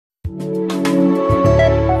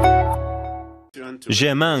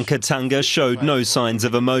Germain Katanga showed no signs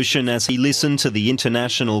of emotion as he listened to the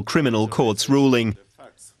International Criminal Court's ruling.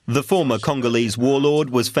 The former Congolese warlord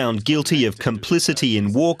was found guilty of complicity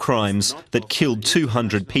in war crimes that killed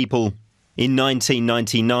 200 people. In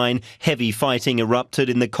 1999, heavy fighting erupted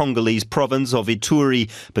in the Congolese province of Ituri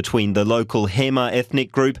between the local Hema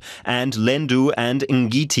ethnic group and Lendu and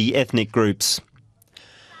Ngiti ethnic groups.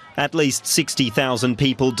 At least 60,000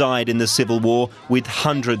 people died in the civil war, with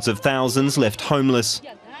hundreds of thousands left homeless.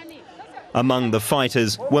 Among the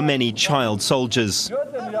fighters were many child soldiers.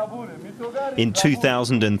 In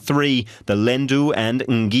 2003, the Lendu and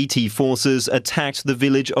Ngiti forces attacked the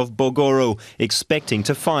village of Bogoro, expecting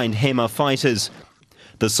to find Hema fighters.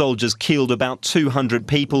 The soldiers killed about 200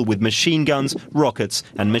 people with machine guns, rockets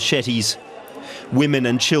and machetes. Women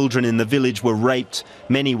and children in the village were raped.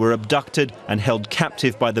 Many were abducted and held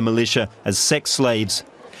captive by the militia as sex slaves.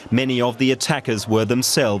 Many of the attackers were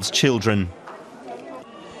themselves children.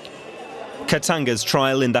 Katanga's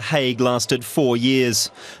trial in The Hague lasted 4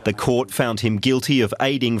 years. The court found him guilty of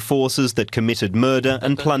aiding forces that committed murder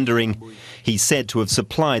and plundering. He's said to have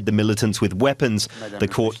supplied the militants with weapons. The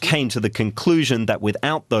court came to the conclusion that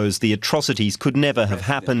without those, the atrocities could never have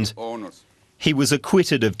happened. He was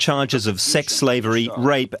acquitted of charges of sex slavery,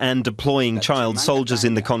 rape and deploying child soldiers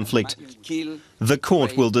in the conflict. The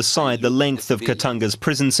court will decide the length of Katanga's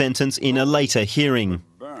prison sentence in a later hearing.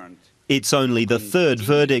 It's only the third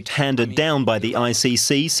verdict handed down by the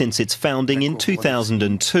ICC since its founding in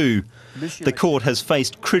 2002. The court has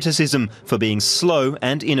faced criticism for being slow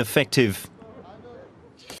and ineffective.